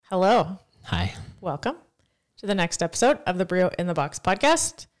Hello. Hi. Welcome to the next episode of the Brio in the Box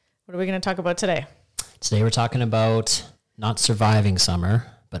podcast. What are we going to talk about today? Today we're talking about not surviving summer,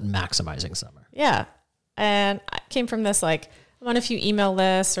 but maximizing summer. Yeah. And I came from this, I'm on a few email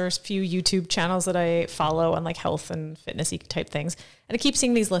lists or a few YouTube channels that I follow on health and fitnessy type things. And I keep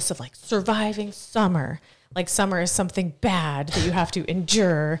seeing these lists of surviving summer. Like summer is something bad that you have to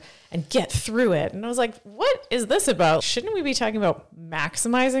endure and get through it. And I was like, what is this about? Shouldn't we be talking about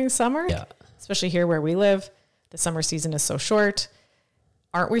maximizing summer? Yeah. Especially here where we live. The summer season is so short.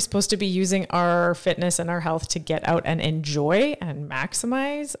 Aren't we supposed to be using our fitness and our health to get out and enjoy and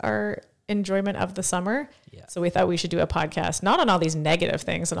maximize our enjoyment of the summer? Yeah. So we thought we should do a podcast, not on all these negative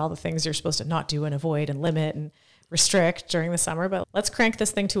things and all the things you're supposed to not do and avoid and limit and restrict during the summer, but let's crank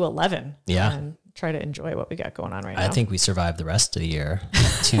this thing to 11 and try to enjoy what we got going on right now. I think we survived the rest of the year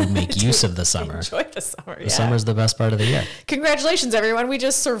to make use of the summer. Enjoy the summer. The summer's the best part of the year. Congratulations, everyone. We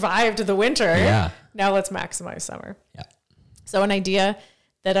just survived the winter. Yeah. Now let's maximize summer. Yeah. So an idea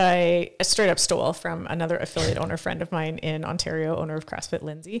that I straight up stole from another affiliate owner friend of mine in Ontario, owner of CrossFit,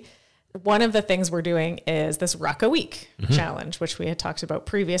 Lindsay. One of the things we're doing is this Ruck a week challenge, which we had talked about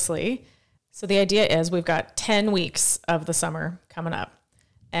previously. So the idea is we've got 10 weeks of the summer coming up.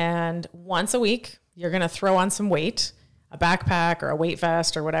 And once a week, you're going to throw on some weight, a backpack or a weight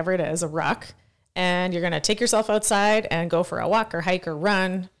vest or whatever it is, a ruck. And you're going to take yourself outside and go for a walk or hike or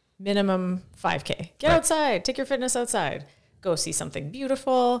run, minimum 5K. Get outside, take your fitness outside, go see something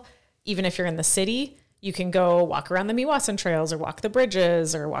beautiful. Even if you're in the city, you can go walk around the Meewasin trails or walk the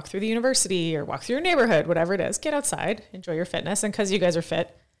bridges or walk through the university or walk through your neighborhood, whatever it is. Get outside, enjoy your fitness. And because you guys are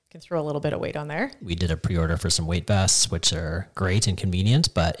fit, can throw a little bit of weight on there. We did a pre-order for some weight vests, which are great and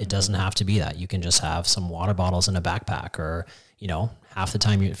convenient, but it doesn't have to be that. You can just have some water bottles in a backpack, or, half the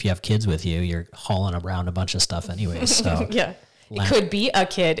time if you have kids with you, you're hauling around a bunch of stuff anyways. So yeah. It could be a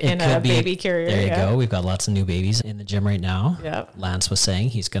kid in a baby carrier. There you go. We've got lots of new babies in the gym right now. Yep. Lance was saying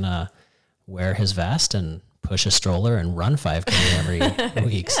he's going to wear his vest and push a stroller and run 5K every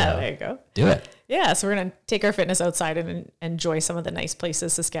week. Yeah, so there you go. Do it. Yeah, so we're going to take our fitness outside and enjoy some of the nice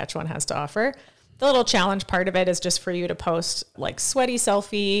places Saskatchewan has to offer. The little challenge part of it is just for you to post sweaty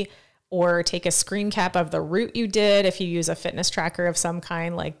selfie or take a screen cap of the route you did if you use a fitness tracker of some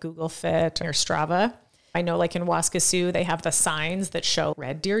kind like Google Fit or Strava. I know in Waskesiu, they have the signs that show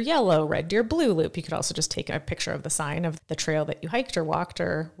red deer yellow, red deer blue loop. You could also just take a picture of the sign of the trail that you hiked or walked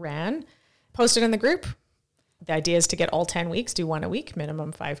or ran, post it in the group. The idea is to get all 10 weeks, do one a week,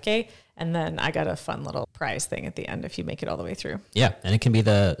 minimum 5K. And then I got a fun little prize thing at the end if you make it all the way through. Yeah. And it can be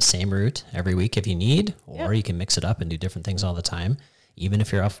the same route every week if you need, or you can mix it up and do different things all the time. Even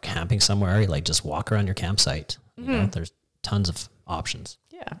if you're off camping somewhere, just walk around your campsite. There's tons of options.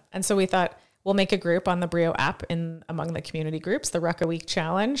 Yeah. And so we thought we'll make a group on the Brio app among the community groups, the Ruck a Week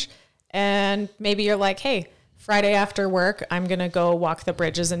Challenge. And maybe you're like, hey, Friday after work, I'm going to go walk the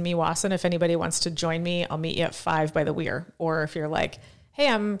bridges in Meewasin. If anybody wants to join me, I'll meet you at 5 by the weir. Or if you're like, hey,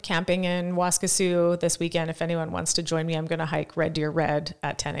 I'm camping in Waskesiu this weekend. If anyone wants to join me, I'm going to hike Red Deer Red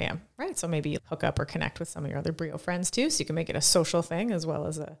at 10 a.m. Right. So maybe you hook up or connect with some of your other Brio friends too. So you can make it a social thing as well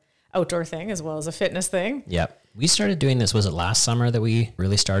as a outdoor thing, as well as a fitness thing. Yep. We started doing this. Was it last summer that we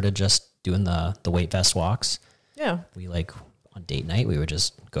really started just doing the weight vest walks? Yeah. We on date night, we would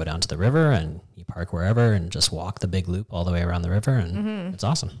just go down to the river and you park wherever and just walk the big loop all the way around the river. And it's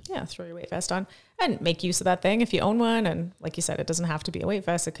awesome. Yeah. Throw your weight vest on and make use of that thing if you own one. And like you said, it doesn't have to be a weight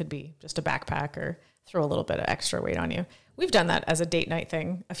vest. It could be just a backpack or throw a little bit of extra weight on you. We've done that as a date night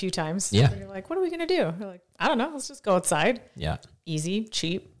thing a few times. Yeah. Where you're like, what are we going to do? You're like, I don't know. Let's just go outside. Yeah. Easy,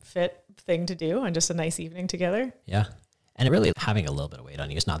 cheap, fit thing to do and just a nice evening together. Yeah. And really having a little bit of weight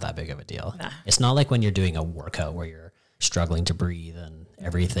on you is not that big of a deal. Nah. It's not like when you're doing a workout where you're struggling to breathe and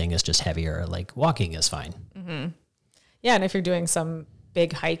everything is just heavier. Walking is fine. Mm-hmm. Yeah. And if you're doing some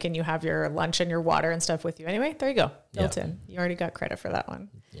big hike and you have your lunch and your water and stuff with you anyway, there you go. Built in. You already got credit for that one.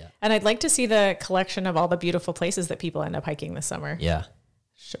 Yeah. And I'd like to see the collection of all the beautiful places that people end up hiking this summer. Yeah.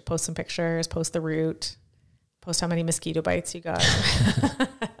 Post some pictures, post the route, post how many mosquito bites you got.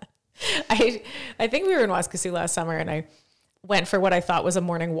 I think we were in Waskesiu last summer and I went for what I thought was a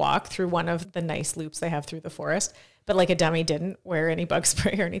morning walk through one of the nice loops they have through the forest, but a dummy didn't wear any bug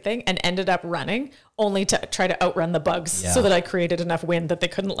spray or anything and ended up running only to try to outrun the bugs so that I created enough wind that they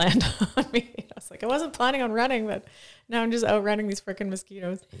couldn't land on me. I was like, I wasn't planning on running, but now I'm just outrunning these freaking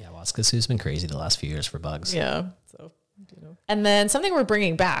mosquitoes. Yeah. Waskesiu's been crazy the last few years for bugs. Yeah. So, And then something we're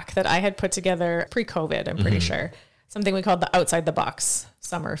bringing back that I had put together pre-COVID, I'm pretty sure, something we called the Outside the Box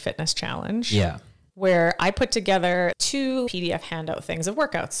Summer Fitness Challenge. Yeah. where I put together 2 PDF handout things of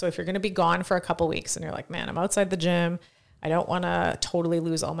workouts. So if you're going to be gone for a couple weeks and you're like, man, I'm outside the gym, I don't want to totally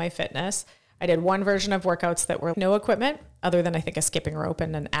lose all my fitness. I did one version of workouts that were no equipment other than I think a skipping rope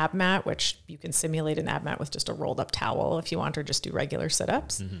and an ab mat, which you can simulate an ab mat with just a rolled up towel if you want, or just do regular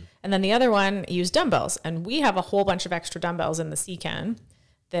sit-ups. And then the other one used dumbbells. And we have a whole bunch of extra dumbbells in the C-Can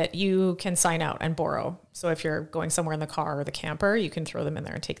that you can sign out and borrow. So if you're going somewhere in the car or the camper, you can throw them in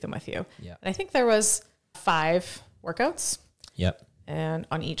there and take them with you. Yeah. And I think there was 5 workouts. Yep. And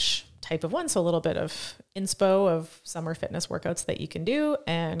on each type of one, so a little bit of inspo of summer fitness workouts that you can do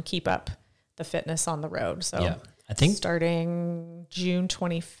and keep up the fitness on the road. So Yeah. I think starting June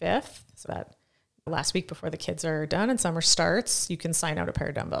 25th, so that last week before the kids are done and summer starts, you can sign out a pair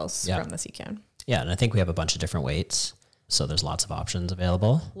of dumbbells from the C-Can. Yeah. And I think we have a bunch of different weights. So there's lots of options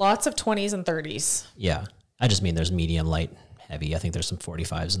available. Lots of 20s and 30s. Yeah. I just mean there's medium, light, heavy. I think there's some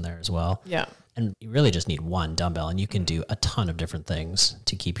 45s in there as well. Yeah. And you really just need one dumbbell and you can do a ton of different things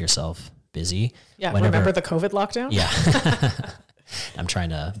to keep yourself busy. Yeah. Remember the COVID lockdown? Yeah. I'm trying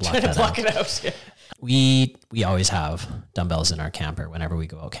to block it out. Yeah. We always have dumbbells in our camper whenever we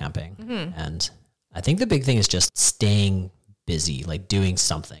go out camping. And I think the big thing is just staying busy, like doing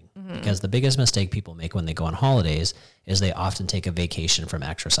something. Because the biggest mistake people make when they go on holidays is they often take a vacation from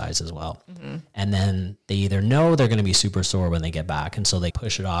exercise as well. And then they either know they're going to be super sore when they get back, and so they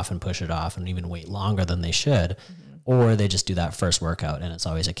push it off and even wait longer than they should, or they just do that first workout and it's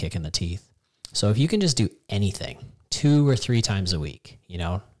always a kick in the teeth. So if you can just do anything 2 or 3 times a week,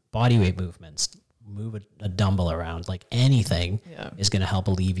 body weight movements, move a dumbbell around, like anything is going to help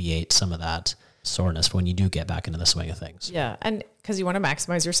alleviate some of that soreness when you do get back into the swing of things. Yeah. And because you want to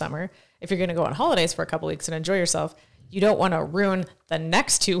maximize your summer, if you're going to go on holidays for a couple of weeks and enjoy yourself, you don't want to ruin the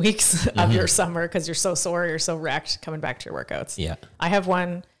next 2 weeks of your summer because you're so sore, you're so wrecked coming back to your workouts. Yeah. I have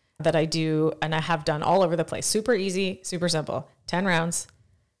one that I do and I have done all over the place. Super easy, super simple. 10 rounds,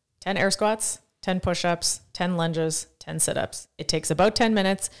 10 air squats, 10 push-ups, 10 lunges, 10 sit-ups. It takes about 10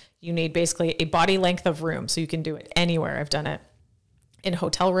 minutes. You need basically a body length of room, so you can do it anywhere. I've done it in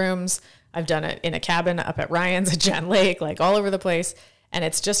hotel rooms. I've done it in a cabin up at Ryan's at Jan Lake, like all over the place. And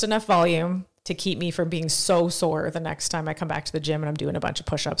it's just enough volume to keep me from being so sore the next time I come back to the gym and I'm doing a bunch of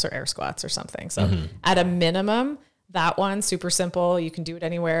push-ups or air squats or something. So at a minimum, that one, super simple. You can do it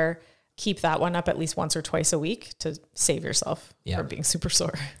anywhere. Keep that one up at least once or twice a week to save yourself from being super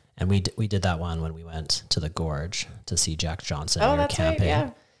sore. And we did that one when we went to the Gorge to see Jack Johnson. We were camping. Right,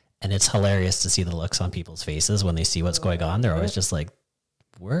 yeah. And it's hilarious to see the looks on people's faces when they see what's going on. They're always just like,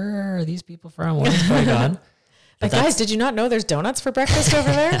 where are these people from? What's going on? Like, guys, did you not know there's donuts for breakfast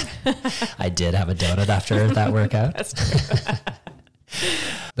over there? I did have a donut after that workout. That's true.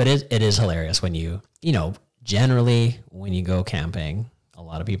 But it is hilarious when generally when you go camping, a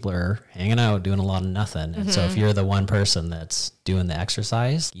lot of people are hanging out doing a lot of nothing. And so if you're the one person that's doing the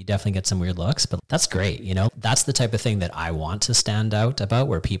exercise, you definitely get some weird looks, but that's great. That's the type of thing that I want to stand out about,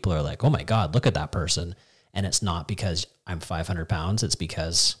 where people are like, oh my God, look at that person. And it's not because I'm 500 pounds. It's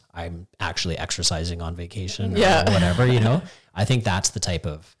because I'm actually exercising on vacation or whatever, I think that's the type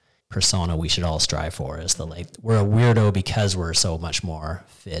of persona we should all strive for, is we're a weirdo because we're so much more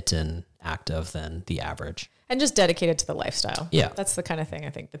fit and active than the average. And just dedicated to the lifestyle. Yeah. That's the kind of thing I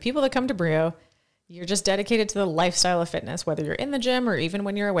think. The people that come to Brio, you're just dedicated to the lifestyle of fitness, whether you're in the gym or even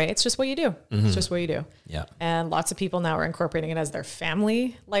when you're away. It's just what you do. It's just what you do. Yeah. And lots of people now are incorporating it as their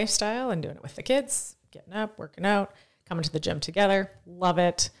family lifestyle and doing it with the kids, getting up, working out, coming to the gym together. Love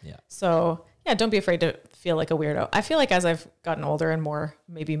it. Yeah. So don't be afraid to feel like a weirdo. I feel like as I've gotten older and more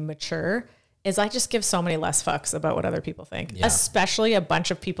maybe mature, is I just give so many less fucks about what other people think, especially a bunch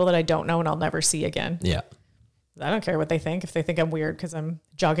of people that I don't know and I'll never see again. Yeah. I don't care what they think. If they think I'm weird because I'm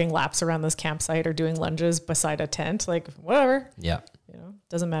jogging laps around this campsite or doing lunges beside a tent, like whatever. Yeah.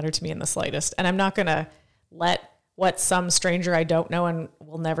 Doesn't matter to me in the slightest. And I'm not going to let what some stranger I don't know and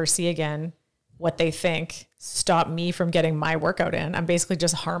will never see again, what they think, stop me from getting my workout in. I'm basically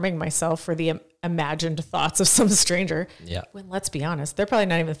just harming myself for the imagined thoughts of some stranger. Yeah. When, let's be honest, they're probably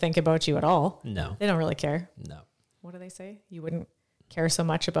not even thinking about you at all. No. They don't really care. No. What do they say? You wouldn't care so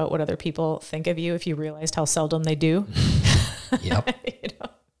much about what other people think of you if you realized how seldom they do. Yep.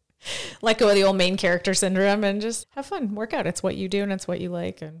 Let go of the old main character syndrome and just have fun, work out. It's what you do and it's what you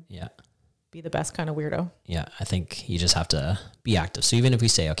like, and be the best kind of weirdo. Yeah. I think you just have to be active. So even if we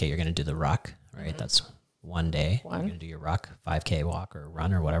say, okay, you're going to do the ruck, right? That's one day. You're going to do your ruck, 5K walk or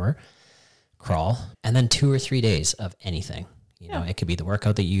run or whatever, crawl, and then 2 or 3 days of anything. It could be the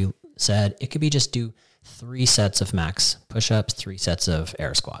workout that you said. It could be just do 3 sets of max push-ups, 3 sets of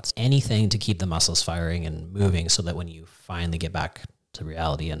air squats, anything to keep the muscles firing and moving so that when you finally get back to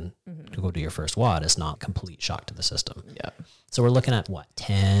reality and to go do your first WOD, it's not complete shock to the system. Yeah. So we're looking at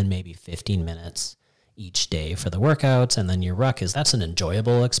 10, maybe 15 minutes each day for the workouts. And then your ruck that's an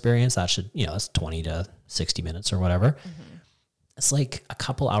enjoyable experience. That should, that's 20 to 60 minutes or whatever. It's like a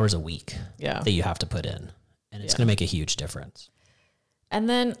couple hours a week that you have to put in, and it's going to make a huge difference. And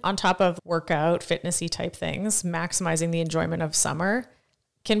then on top of workout, fitnessy type things, maximizing the enjoyment of summer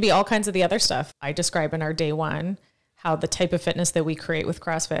can be all kinds of the other stuff. I describe in our day one how the type of fitness that we create with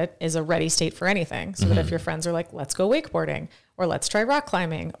CrossFit is a ready state for anything. So that if your friends are like, let's go wakeboarding, or let's try rock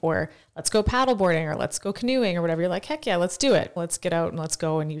climbing, or let's go paddleboarding, or let's go canoeing, or whatever, you're like, heck yeah, let's do it. Let's get out and let's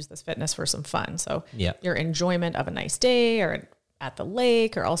go and use this fitness for some fun. So your enjoyment of a nice day or at the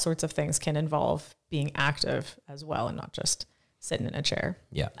lake or all sorts of things can involve being active as well, and not just sitting in a chair.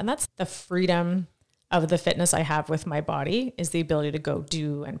 Yeah. And that's the freedom of the fitness I have with my body, is the ability to go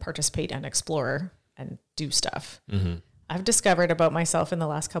do and participate and explore and do stuff. I've discovered about myself in the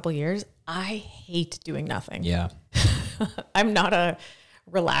last couple of years, I hate doing nothing. Yeah. I'm not a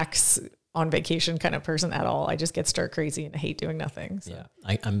relax on vacation kind of person at all. I just get stir crazy and I hate doing nothing. So.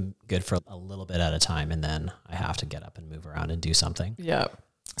 Yeah. I'm good for a little bit at a time, and then I have to get up and move around and do something. Yeah.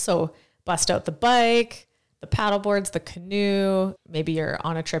 So bust out the bike, the paddle boards, the canoe. Maybe you're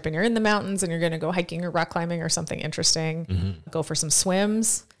on a trip and you're in the mountains and you're going to go hiking or rock climbing or something interesting. Go for some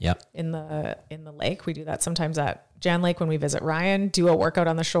swims in the lake. We do that sometimes at Jan Lake when we visit Ryan, do a workout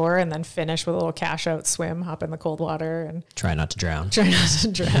on the shore and then finish with a little cash out swim, hop in the cold water and try not to drown. Go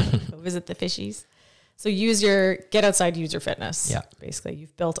visit the fishies. So get outside, use your fitness. Yeah. Basically,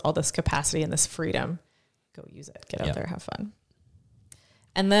 you've built all this capacity and this freedom. Go use it. Get out there, have fun.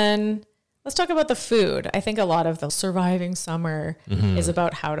 And then let's talk about the food. I think a lot of the surviving summer is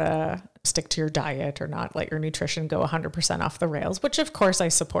about how to stick to your diet or not let your nutrition go 100% off the rails, which of course I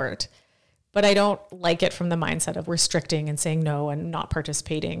support. But I don't like it from the mindset of restricting and saying no and not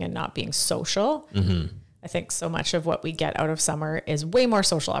participating and not being social. I think so much of what we get out of summer is way more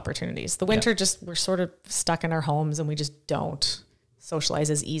social opportunities. The winter, we're sort of stuck in our homes and we just don't socialize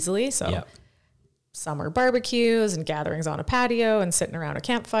as easily. So summer barbecues and gatherings on a patio and sitting around a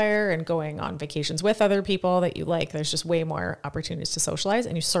campfire and going on vacations with other people that you like. There's just way more opportunities to socialize,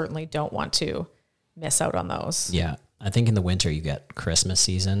 and you certainly don't want to miss out on those. Yeah. I think in the winter you get Christmas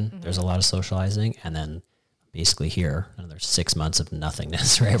season. There's a lot of socializing, and then basically here, another 6 months of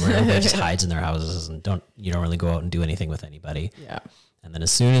nothingness, right? Where everybody just hides in their houses and you don't really go out and do anything with anybody. Yeah. And then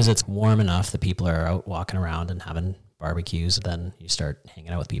as soon as it's warm enough that people are out walking around and having barbecues, then you start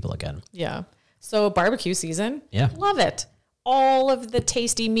hanging out with people again. Yeah. So barbecue season. Yeah. Love it. All of the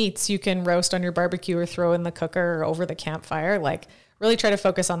tasty meats you can roast on your barbecue or throw in the cooker or over the campfire. Like really try to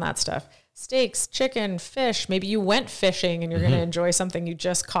focus on that stuff. Steaks, chicken, fish. Maybe you went fishing and you're going to enjoy something you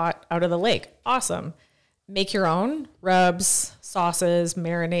just caught out of the lake. Awesome. Make your own rubs, sauces,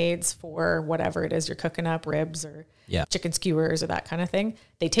 marinades for whatever it is you're cooking up, ribs or chicken skewers or that kind of thing.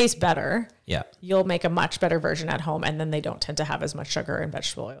 They taste better. Yeah. You'll make a much better version at home, and then they don't tend to have as much sugar and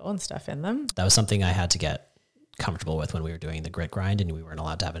vegetable oil and stuff in them. That was something I had to get comfortable with when we were doing the grit grind and we weren't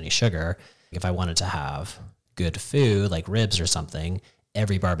allowed to have any sugar. If I wanted to have good food like ribs or something,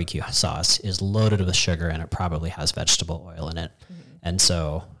 every barbecue sauce is loaded with sugar and it probably has vegetable oil in it. And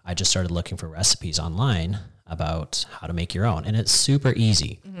so I just started looking for recipes online about how to make your own. And it's super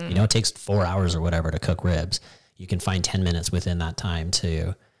easy. It takes 4 hours or whatever to cook ribs. You can find 10 minutes within that time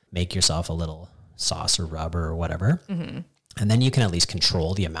to make yourself a little sauce or rub or whatever. And then you can at least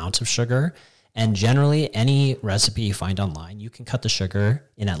control the amount of sugar. And generally, any recipe you find online, you can cut the sugar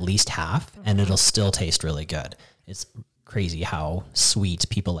in at least half and it'll still taste really good. It's crazy how sweet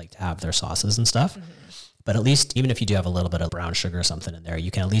people like to have their sauces and stuff. But at least, even if you do have a little bit of brown sugar or something in there,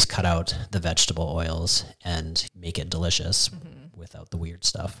 you can at least cut out the vegetable oils and make it delicious without the weird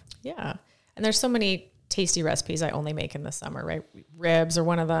stuff. Yeah. And there's so many tasty recipes I only make in the summer, right? Ribs are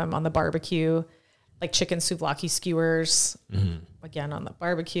one of them on the barbecue, like chicken souvlaki skewers, again, on the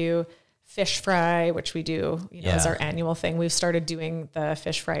barbecue. Fish fry, which we do, as our annual thing. We've started doing the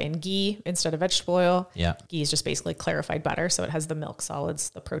fish fry in ghee instead of vegetable oil. Yeah. Ghee is just basically clarified butter. So it has the milk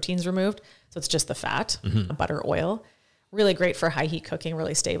solids, the proteins removed. So it's just the fat, butter, oil. Really great for high heat cooking,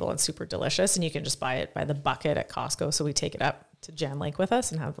 really stable and super delicious. And you can just buy it by the bucket at Costco. So we take it up to Jan Lake with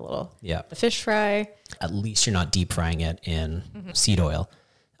us and have the little, the fish fry. At least you're not deep frying it in seed oil.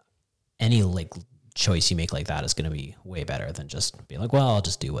 Any choice you make like that is going to be way better than just being like, well, I'll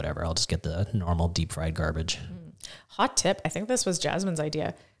just do whatever. I'll just get the normal deep fried garbage. Hot tip. I think this was Jasmine's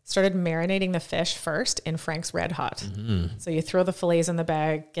idea. Started marinating the fish first in Frank's Red Hot. So you throw the fillets in the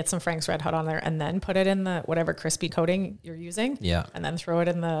bag, get some Frank's Red Hot on there, and then put it in the whatever crispy coating you're using. Yeah. And then throw it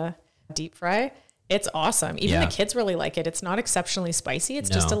in the deep fry. It's awesome. Even Yeah. the kids really like it. It's not exceptionally spicy. It's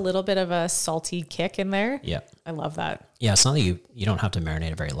just a little bit of a salty kick in there. Yeah. I love that. Yeah. It's not that you don't have to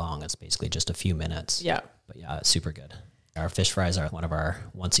marinate it very long. It's basically just a few minutes. Yeah. But yeah, it's super good. Our fish fries are one of our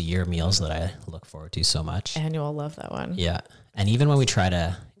once a year meals that I look forward to so much. Annual, love that one. Yeah. And even when we try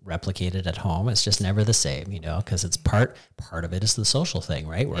to replicate it at home, it's just never the same, you know, because it's part of it is the social thing,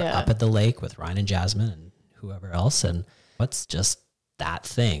 right? We're up at the lake with Ryan and Jasmine and whoever else. And what's just that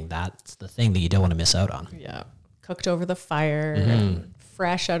thing? That's the thing that you don't want to miss out on. Yeah. Cooked over the fire and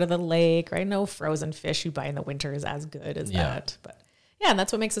fresh out of the lake, right? No frozen fish you buy in the winter is as good as that. But yeah, and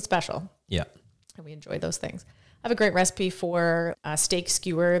that's what makes it special. Yeah. And we enjoy those things. I have a great recipe for a steak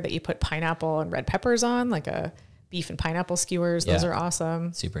skewer that you put pineapple and red peppers on, like a beef and pineapple skewers. Those are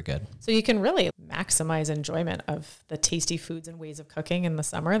awesome. Super good. So you can really maximize enjoyment of the tasty foods and ways of cooking in the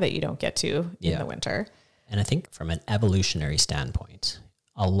summer that you don't get to in the winter. And I think from an evolutionary standpoint,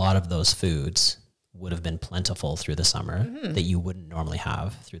 a lot of those foods would have been plentiful through the summer that you wouldn't normally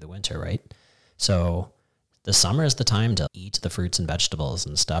have through the winter, right? So the summer is the time to eat the fruits and vegetables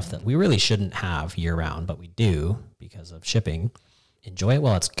and stuff that we really shouldn't have year round, but we do because of shipping. Enjoy it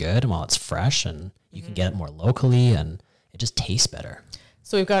while it's good and while it's fresh, and you can get it more locally, and it just tastes better.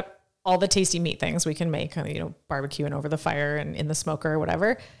 So we've got all the tasty meat things we can make, you know, barbecuing over the fire and in the smoker or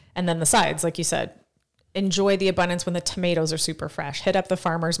whatever. And then the sides, like you said, enjoy the abundance when the tomatoes are super fresh. Hit up the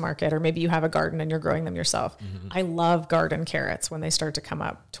farmer's market, or maybe you have a garden and you're growing them yourself. I love garden carrots when they start to come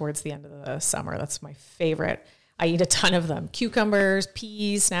up towards the end of the summer. That's my favorite. I eat a ton of them. Cucumbers,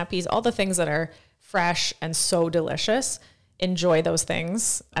 peas, snap peas, all the things that are fresh and so delicious. Enjoy those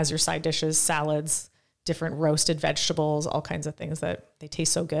things as your side dishes, salads, different roasted vegetables, all kinds of things that they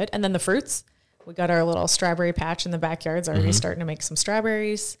taste so good. And then the fruits, we got our little strawberry patch in the backyard's already starting to make some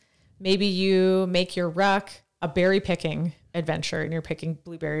strawberries. Maybe you make your ruck a berry picking adventure and you're picking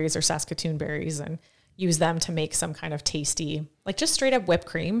blueberries or Saskatoon berries and use them to make some kind of tasty, like just straight up whipped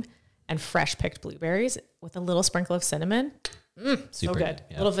cream and fresh picked blueberries with a little sprinkle of cinnamon. So good.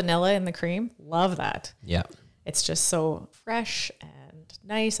 A little vanilla in the cream. Love that. Yeah. It's just so fresh and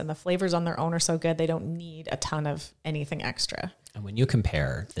nice, and the flavors on their own are so good. They don't need a ton of anything extra. And when you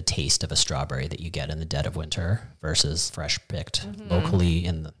compare the taste of a strawberry that you get in the dead of winter versus fresh picked locally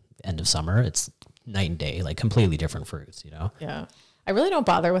in the end of summer, it's night and day, like completely different fruits, you know? Yeah. I really don't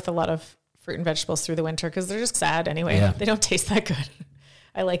bother with a lot of fruit and vegetables through the winter because they're just sad anyway. Yeah. They don't taste that good.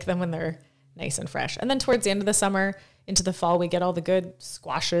 I like them when they're nice and fresh. And then towards the end of the summer into the fall, we get all the good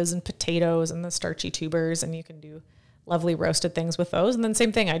squashes and potatoes and the starchy tubers, and you can do lovely roasted things with those. And then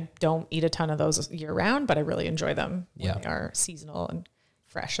same thing, I don't eat a ton of those year round, but I really enjoy them when they are seasonal and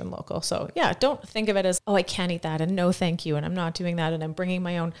fresh and local. So yeah, don't think of it as, oh, I can't eat that and no thank you, and I'm not doing that, and I'm bringing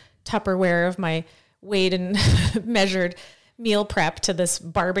my own Tupperware of my weighed and measured meal prep to this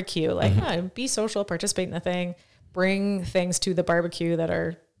barbecue. Like, be social, participate in the thing, bring things to the barbecue that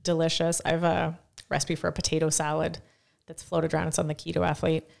are delicious. I have a recipe for a potato salad that's floated around. It's on the Keto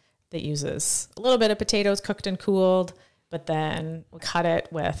Athlete that uses a little bit of potatoes cooked and cooled, but then we cut it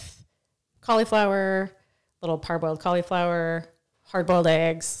with cauliflower, little parboiled cauliflower, hard-boiled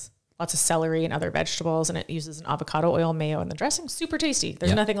eggs, lots of celery and other vegetables, and it uses an avocado oil mayo in the dressing. Super tasty.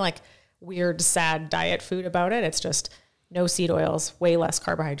 There's nothing like weird, sad diet food about it. It's just no seed oils, way less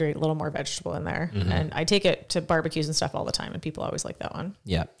carbohydrate, a little more vegetable in there. And I take it to barbecues and stuff all the time, and people always like that one.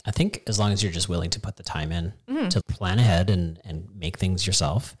 Yeah. I think as long as you're just willing to put the time in to plan ahead and make things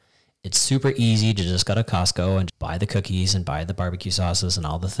yourself, it's super easy to just go to Costco and buy the cookies and buy the barbecue sauces and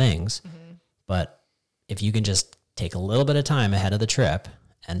all the things. But if you can just take a little bit of time ahead of the trip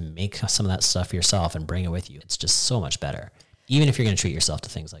and make some of that stuff yourself and bring it with you, it's just so much better. Even if you're going to treat yourself to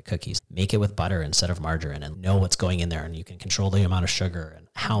things like cookies, make it with butter instead of margarine and know what's going in there, and you can control the amount of sugar and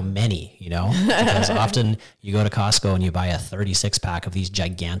how many, you know, because often you go to Costco and you buy a 36 pack of these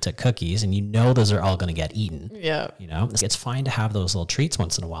gigantic cookies and you know those are all going to get eaten. Yeah. You know, it's fine to have those little treats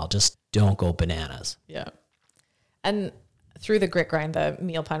once in a while. Just don't go bananas. Yeah. And through the grit grind, the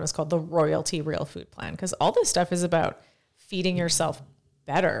meal plan was called the Royalty Real Food Plan, because all this stuff is about feeding yourself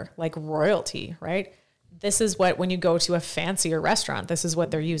better, like royalty, right? This is what, when you go to a fancier restaurant, this is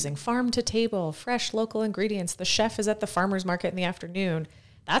what they're using. Farm to table, fresh local ingredients. The chef is at the farmer's market in the afternoon.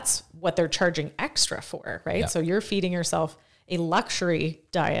 That's what they're charging extra for, right? Yeah. So you're feeding yourself a luxury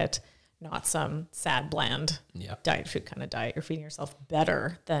diet, not some sad, bland diet food kind of diet. You're feeding yourself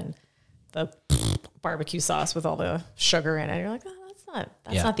better than the barbecue sauce with all the sugar in it. You're like, oh,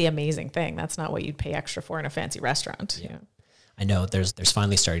 that's not the amazing thing. That's not what you'd pay extra for in a fancy restaurant. Yeah. I know there's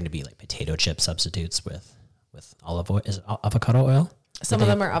finally starting to be like potato chip substitutes with olive oil. Is it avocado oil? Some of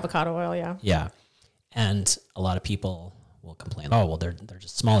them are avocado oil, yeah. Yeah. And a lot of people will complain, oh, well, they're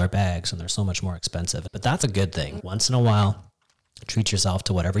just smaller bags and they're so much more expensive. But that's a good thing. Once in a while, treat yourself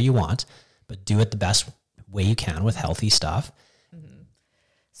to whatever you want, but do it the best way you can with healthy stuff.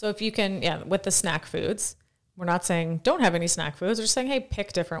 So if you can, with the snack foods, we're not saying don't have any snack foods. We're just saying, hey,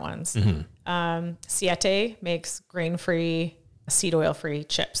 pick different ones. Siete makes grain-free, seed oil-free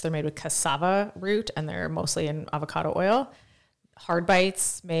chips. They're made with cassava root, and they're mostly in avocado oil. Hard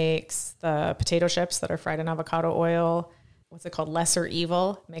Bites makes the potato chips that are fried in avocado oil. What's it called? Lesser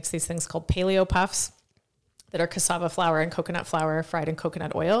Evil makes these things called paleo puffs that are cassava flour and coconut flour fried in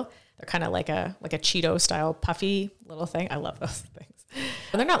coconut oil. They're kind of like a Cheeto style puffy little thing. I love those things.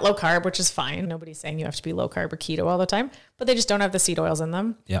 And they're not low carb, which is fine. Nobody's saying you have to be low carb or keto all the time, but they just don't have the seed oils in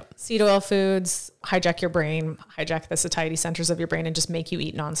them. Yep. Seed oil foods hijack your brain, hijack the satiety centers of your brain, and just make you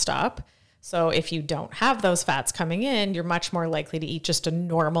eat nonstop. So if you don't have those fats coming in, you're much more likely to eat just a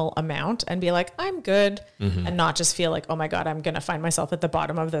normal amount and be like, I'm good, and not just feel like, oh my God, I'm going to find myself at the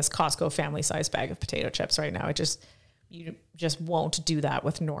bottom of this Costco family size bag of potato chips right now. You just won't do that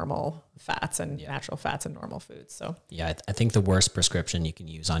with normal fats and natural fats and normal foods. So yeah, I think the worst prescription you can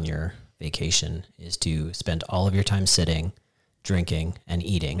use on your vacation is to spend all of your time sitting, drinking, and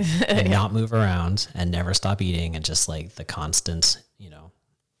eating, and not move around and never stop eating, and just like the constant,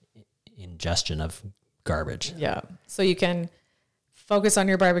 ingestion of garbage. Yeah. So you can focus on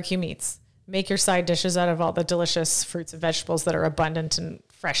your barbecue meats, make your side dishes out of all the delicious fruits and vegetables that are abundant and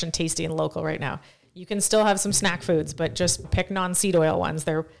fresh and tasty and local right now. You can still have some snack foods, but just pick non-seed oil ones.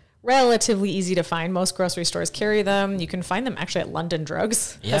 They're relatively easy to find. Most grocery stores carry them. You can find them actually at London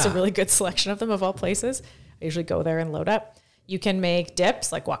Drugs. Yeah. Has a really good selection of them of all places. I usually go there and load up. You can make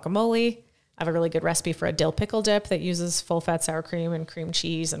dips like guacamole. I have a really good recipe for a dill pickle dip that uses full fat sour cream and cream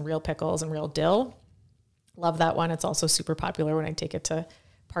cheese and real pickles and real dill. Love that one. It's also super popular when I take it to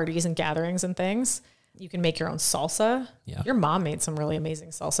parties and gatherings and things. You can make your own salsa. Yeah. Your mom made some really amazing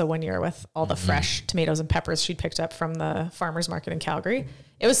salsa one year with all the fresh tomatoes and peppers she'd picked up from the farmer's market in Calgary.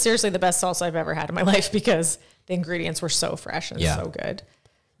 It was seriously the best salsa I've ever had in my life because the ingredients were so fresh and so good.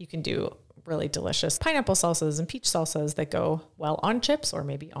 You can do really delicious pineapple salsas and peach salsas that go well on chips or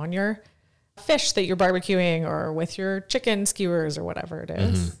maybe on your fish that you're barbecuing or with your chicken skewers or whatever it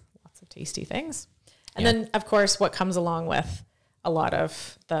is. Lots of tasty things. And then, of course, what comes along with a lot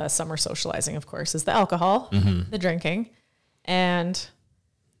of the summer socializing, of course, is the alcohol, the drinking. And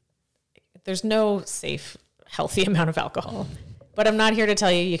there's no safe, healthy amount of alcohol. But I'm not here to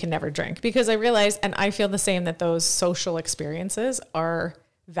tell you you can never drink, because I realize, and I feel the same, that those social experiences are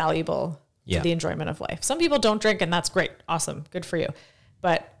valuable to the enjoyment of life. Some people don't drink, and that's great. Awesome. Good for you.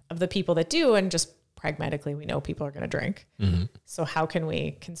 But of the people that do, and just pragmatically, we know people are going to drink. So how can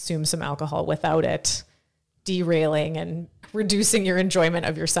we consume some alcohol without it derailing and reducing your enjoyment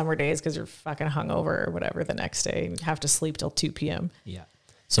of your summer days because you're fucking hungover or whatever the next day and have to sleep till 2 p.m. Yeah.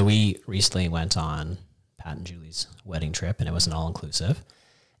 So we recently went on Pat and Julie's wedding trip, and it was an all-inclusive,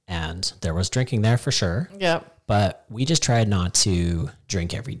 and there was drinking there for sure. Yeah. But we just tried not to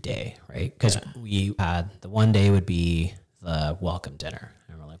drink every day, right? Because we had the one day would be the welcome dinner,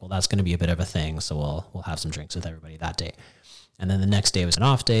 and we're like, well, that's going to be a bit of a thing, so we'll have some drinks with everybody that day. And then the next day was an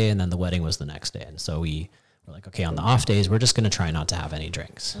off day, and then the wedding was the next day. And so we're like, okay, on the off days, we're just going to try not to have any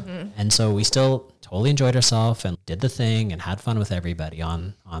drinks. And so we still totally enjoyed ourselves and did the thing and had fun with everybody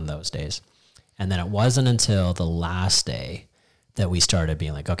on those days. And then it wasn't until the last day that we started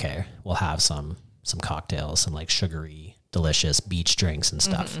being like, okay, we'll have some cocktails, some like sugary, delicious beach drinks and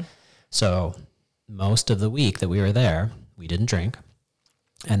stuff. So most of the week that we were there, we didn't drink.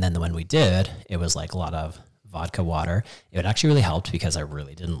 And then when we did, it was like a lot of vodka water. It actually really helped because I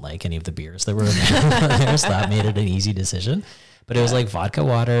really didn't like any of the beers that were there, so that made it an easy decision. But it was like vodka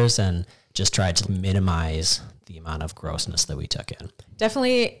waters, and just tried to minimize the amount of grossness that we took in.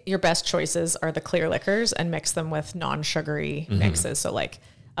 Definitely your best choices are the clear liquors, and mix them with non-sugary mixes. So like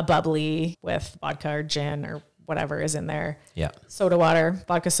a bubbly with vodka or gin or whatever is in there. Yeah. Soda water,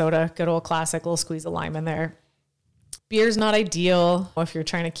 vodka soda, good old classic, little squeeze of lime in there. Beer's not ideal if you're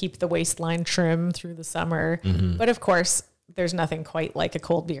trying to keep the waistline trim through the summer. But of course, there's nothing quite like a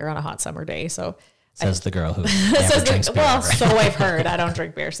cold beer on a hot summer day. So says the girl who never drinks beer. Well, so I've heard. I don't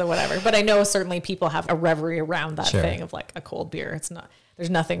drink beer, so whatever. But I know certainly people have a reverie around that thing of like a cold beer. It's not, there's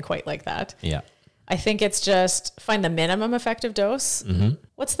nothing quite like that. Yeah. I think it's just find the minimum effective dose.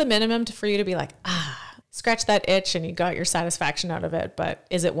 What's the minimum for you to be like, scratch that itch and you got your satisfaction out of it? But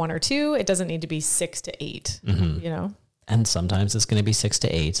is it 1 or 2? It doesn't need to be 6 to 8, you know? And sometimes it's going to be 6 to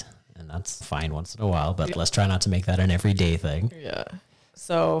 8, and that's fine once in a while, but let's try not to make that an everyday thing. Yeah.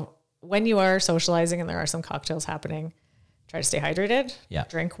 So when you are socializing and there are some cocktails happening, try to stay hydrated. Yeah.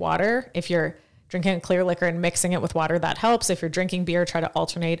 Drink water. If you're drinking a clear liquor and mixing it with water, that helps. If you're drinking beer, try to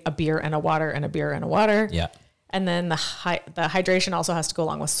alternate a beer and a water and a beer and a water. Yeah. And then the hydration also has to go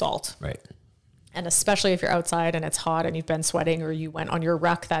along with salt. Right. And especially if you're outside and it's hot and you've been sweating or you went on your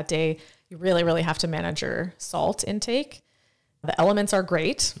ruck that day, you really, really have to manage your salt intake. The elements are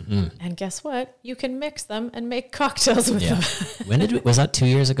great. And guess what? You can mix them and make cocktails with them. Was that 2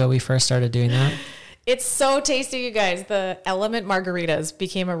 years ago we first started doing that? It's so tasty, you guys. The element margaritas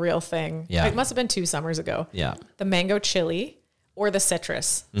became a real thing. Yeah. It must have been 2 summers ago. Yeah. The mango chili or the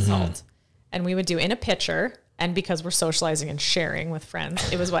citrus salt. And we would do in a pitcher. And because we're socializing and sharing with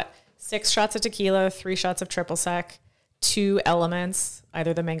friends, it was 6 shots of tequila, 3 shots of triple sec, 2 elements,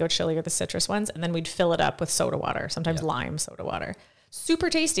 either the mango chili or the citrus ones. And then we'd fill it up with soda water, sometimes lime soda water.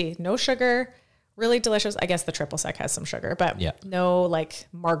 Super tasty. No sugar. Really delicious. I guess the triple sec has some sugar, but no like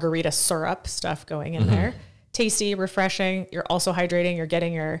margarita syrup stuff going in there. Tasty, refreshing. You're also hydrating. You're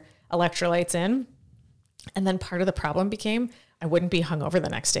getting your electrolytes in. And then part of the problem became I wouldn't be hungover the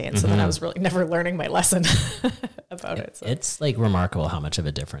next day. And so then I was really never learning my lesson about it. So. It's like remarkable how much of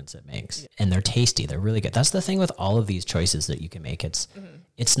a difference it makes. And they're tasty. They're really good. That's the thing with all of these choices that you can make.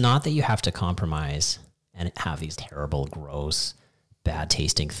 It's not that you have to compromise and have these terrible, gross, bad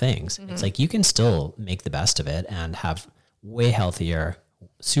tasting things. It's like you can still make the best of it and have way healthier,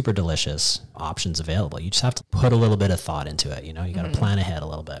 super delicious options available. You just have to put a little bit of thought into it. You know, you got to plan ahead a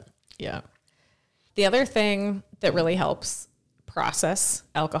little bit. Yeah. The other thing that really helps process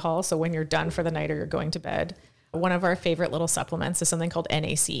alcohol, so when you're done for the night or you're going to bed, one of our favorite little supplements is something called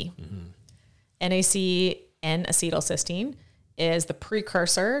NAC. NAC, N-acetylcysteine, is the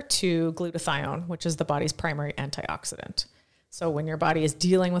precursor to glutathione, which is the body's primary antioxidant. So when your body is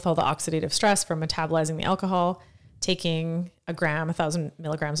dealing with all the oxidative stress from metabolizing the alcohol, taking 1,000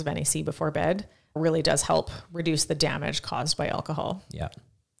 milligrams of NAC before bed really does help reduce the damage caused by alcohol. Yeah.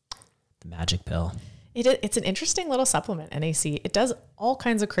 The magic pill. It's an interesting little supplement, NAC. It does all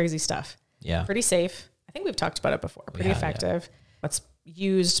kinds of crazy stuff. Yeah. Pretty safe. I think we've talked about it before. Pretty effective. Yeah. It's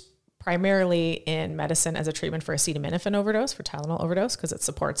used primarily in medicine as a treatment for acetaminophen overdose, for Tylenol overdose, because it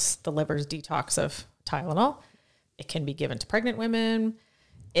supports the liver's detox of Tylenol. It can be given to pregnant women.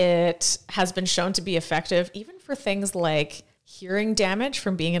 It has been shown to be effective even for things like hearing damage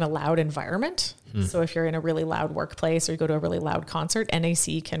from being in a loud environment. So if you're in a really loud workplace or you go to a really loud concert,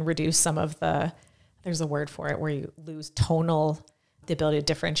 NAC can reduce some of there's a word for it where you lose the ability to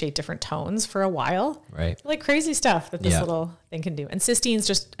differentiate different tones for a while. Right. Like crazy stuff that this little thing can do. And cysteine is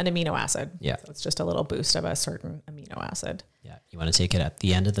just an amino acid. Yeah. So it's just a little boost of a certain amino acid. Yeah. You want to take it at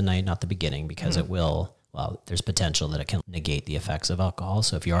the end of the night, not the beginning, because it will, there's potential that it can negate the effects of alcohol.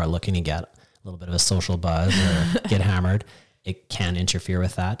 So if you are looking to get a little bit of a social buzz or get hammered, it can interfere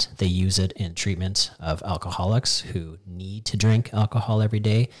with that. They use it in treatment of alcoholics who need to drink alcohol every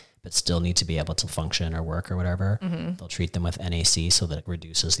day, but still need to be able to function or work or whatever. They'll treat them with NAC so that it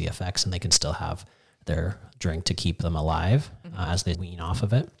reduces the effects and they can still have their drink to keep them alive as they wean off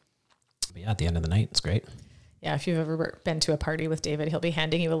of it. But yeah, at the end of the night, it's great. Yeah, if you've ever been to a party with David, he'll be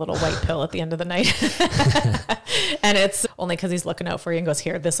handing you a little white pill at the end of the night. And it's only because he's looking out for you and goes,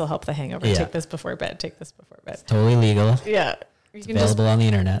 here, this will help the hangover. Yeah. Take this before bed. Take this before bed. It's totally legal. Yeah. It's available on the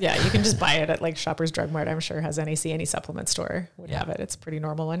internet. Yeah, you can just buy it at like Shoppers Drug Mart. I'm sure has NAC, any supplement store would have it. It's a pretty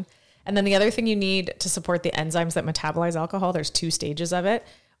normal one. And then the other thing you need to support the enzymes that metabolize alcohol, there's 2 stages of it,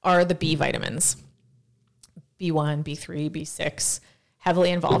 are the B vitamins. B1, B3, B6,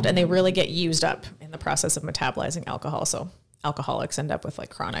 heavily involved. And they really get used up in the process of metabolizing alcohol. So alcoholics end up with like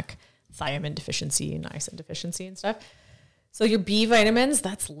chronic thiamine deficiency, niacin deficiency and stuff. So your B vitamins,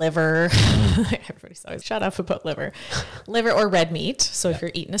 that's liver. Everybody's always shut up about liver. Liver or red meat. So if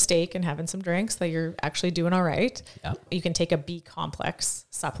you're eating a steak and having some drinks, that you're actually doing all right. You can take a B complex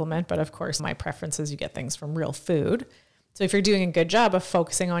supplement, but of course my preference is you get things from real food. So if you're doing a good job of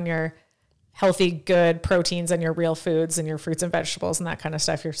focusing on your healthy, good proteins and your real foods and your fruits and vegetables and that kind of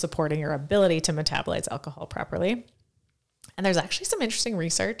stuff, you're supporting your ability to metabolize alcohol properly. And there's actually some interesting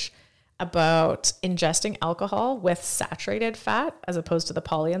research about ingesting alcohol with saturated fat as opposed to the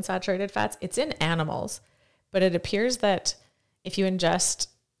polyunsaturated fats. It's in animals, but it appears that if you ingest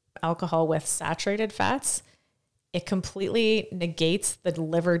alcohol with saturated fats, it completely negates the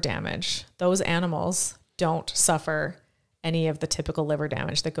liver damage. Those animals don't suffer any of the typical liver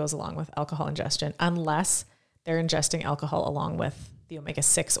damage that goes along with alcohol ingestion unless they're ingesting alcohol along with the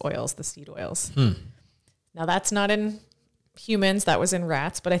omega-6 oils, the seed oils. Now that's not in humans, that was in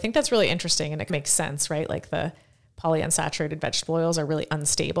rats, but I think that's really interesting and it makes sense, right? Like the polyunsaturated vegetable oils are really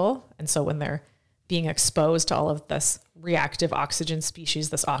unstable. And so when they're being exposed to all of this reactive oxygen species,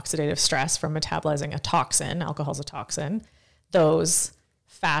 this oxidative stress from metabolizing a toxin, alcohol's a toxin, those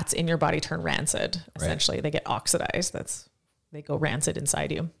fats in your body turn rancid. Essentially, they get oxidized. They go rancid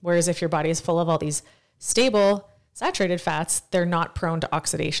inside you. Whereas if your body is full of all these stable saturated fats, they're not prone to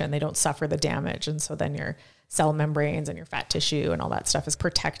oxidation. They don't suffer the damage. And so then your cell membranes and your fat tissue and all that stuff is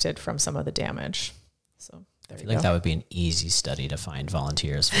protected from some of the damage. So there you go. Like that would be an easy study to find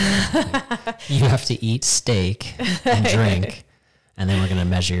volunteers for. Like, you have to eat steak and drink, and then we're going to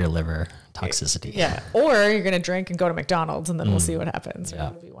measure your liver toxicity. Yeah. Or you're going to drink and go to McDonald's, and then we'll see what happens. Yeah.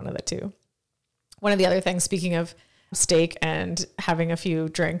 It'll be one of the two. One of the other things, speaking of steak and having a few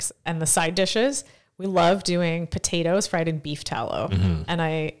drinks and the side dishes, we love doing potatoes fried in beef tallow. And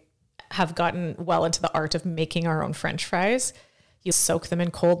I have gotten well into the art of making our own French fries. You soak them in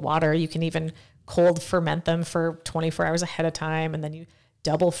cold water. You can even cold ferment them for 24 hours ahead of time. And then you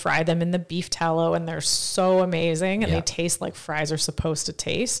double fry them in the beef tallow, and they're so amazing. And they taste like fries are supposed to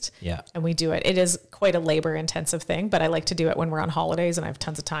taste. Yeah. And we do it. It is quite a labor intensive thing, but I like to do it when we're on holidays and I have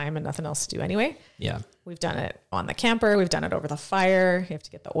tons of time and nothing else to do anyway. Yeah. We've done it on the camper. We've done it over the fire. You have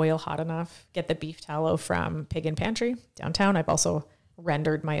to get the oil hot enough. Get the beef tallow from Pig and Pantry downtown. I've also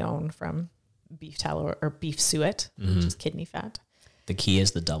rendered my own from beef tallow or beef suet, which is kidney fat. The key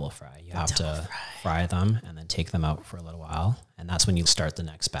is the double fry. You have to fry them and then take them out for a little while. And that's when you start the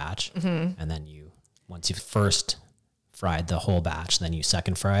next batch. And then once you've first fried the whole batch, then you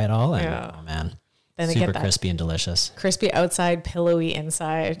second fry it all. And oh man, then super crispy and delicious. Crispy outside, pillowy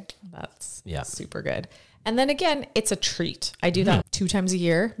inside. That's super good. And then again, it's a treat. I do that 2 times a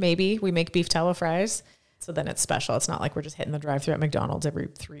year. Maybe we make beef tallow fries. So then it's special. It's not like we're just hitting the drive-thru at McDonald's every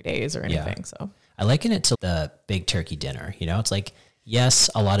 3 days or anything. So I liken it to the big turkey dinner. You know, it's like, yes,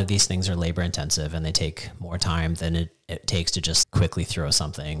 a lot of these things are labor intensive and they take more time than it takes to just quickly throw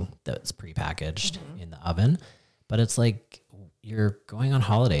something that's prepackaged in the oven. But it's like you're going on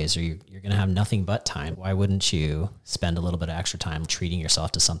holidays or you're going to have nothing but time. Why wouldn't you spend a little bit of extra time treating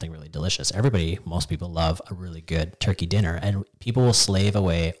yourself to something really delicious? Most people love a really good turkey dinner, and people will slave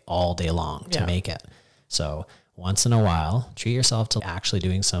away all day long to make it. So once in a while, treat yourself to actually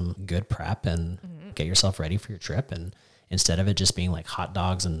doing some good prep and get yourself ready for your trip. And instead of it just being like hot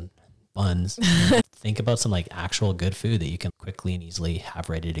dogs and buns, think about some like actual good food that you can quickly and easily have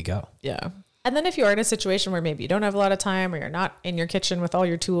ready to go. Yeah. And then if you are in a situation where maybe you don't have a lot of time, or you're not in your kitchen with all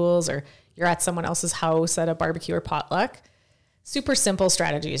your tools, or you're at someone else's house at a barbecue or potluck, super simple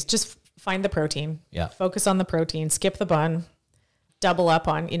strategies. Just find the protein. Yeah. Focus on the protein, skip the bun, double up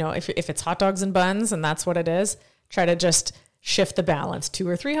on, if it's hot dogs and buns and that's what it is, try to just shift the balance, 2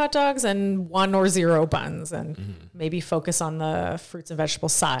 or 3 hot dogs and 1 or 0 buns, and maybe focus on the fruits and vegetable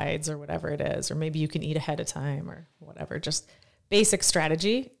sides or whatever it is, or maybe you can eat ahead of time or whatever. Just basic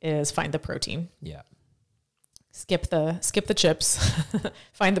strategy is find the protein. Yeah. Skip the chips,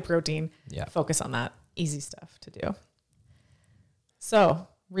 find the protein, focus on that. Easy stuff to do. So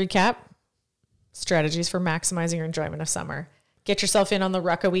recap, strategies for maximizing your enjoyment of summer. Get yourself in on the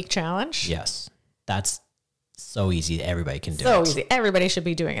Ruck a Week challenge. Yes. That's so easy. Everybody can do it. So easy. Everybody should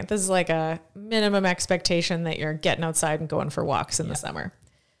be doing it. This is like a minimum expectation that you're getting outside and going for walks in the summer.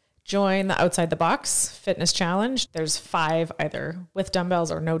 Join the Outside the Box fitness challenge. There's 5 either with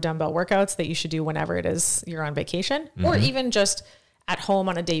dumbbells or no dumbbell workouts that you should do whenever it is you're on vacation, or even just at home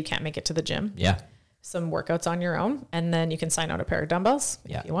on a day you can't make it to the gym. Yeah. Some workouts on your own, and then you can sign out a pair of dumbbells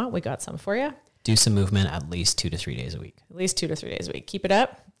if you want. We got some for you. Do some movement at least 2 to 3 days a week. At least 2 to 3 days a week. Keep it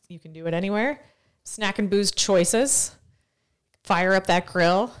up. You can do it anywhere. Snack and booze choices. Fire up that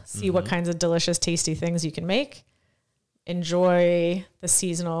grill. See what kinds of delicious, tasty things you can make. Enjoy the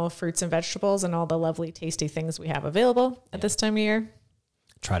seasonal fruits and vegetables and all the lovely, tasty things we have available at this time of year.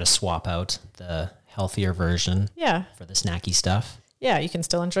 Try to swap out the healthier version for the snacky stuff. Yeah, you can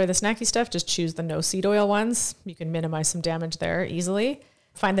still enjoy the snacky stuff. Just choose the no seed oil ones. You can minimize some damage there easily.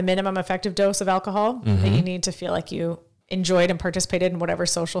 Find the minimum effective dose of alcohol that you need to feel like you enjoyed and participated in whatever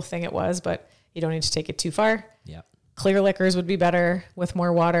social thing it was, but you don't need to take it too far. Yeah. Clear liquors would be better with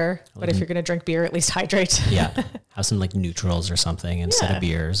more water, but if you're going to drink beer, at least hydrate. Yeah. Have some like neutrals or something instead of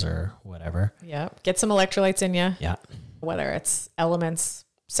beers or whatever. Yeah. Get some electrolytes in you. Yeah. Whether it's elements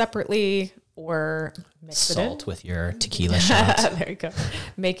separately or mix it in. Salt with your tequila shot. There you go.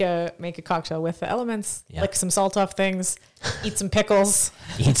 Make a cocktail with the elements. Yeah. Lick some salt off things. Eat some pickles.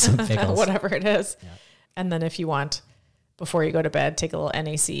 Eat some pickles. Whatever it is. Yeah. And then if you want, before you go to bed, take a little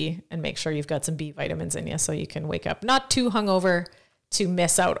NAC and make sure you've got some B vitamins in you so you can wake up not too hungover to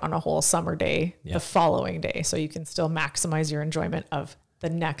miss out on a whole summer day the following day. So you can still maximize your enjoyment of the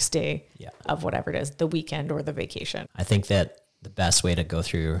next day of whatever it is, the weekend or the vacation. I think that the best way to go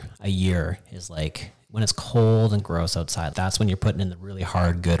through a year is like when it's cold and gross outside. That's when you're putting in the really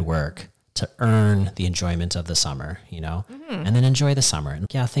hard, good work to earn the enjoyment of the summer, and then enjoy the summer. And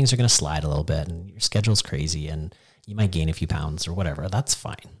yeah, things are going to slide a little bit and your schedule's crazy and you might gain a few pounds or whatever. That's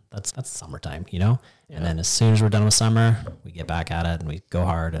fine. That's summertime, And then as soon as we're done with summer, we get back at it and we go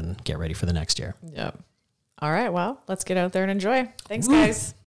hard and get ready for the next year. Yep. All right. Well, let's get out there and enjoy. Thanks, guys.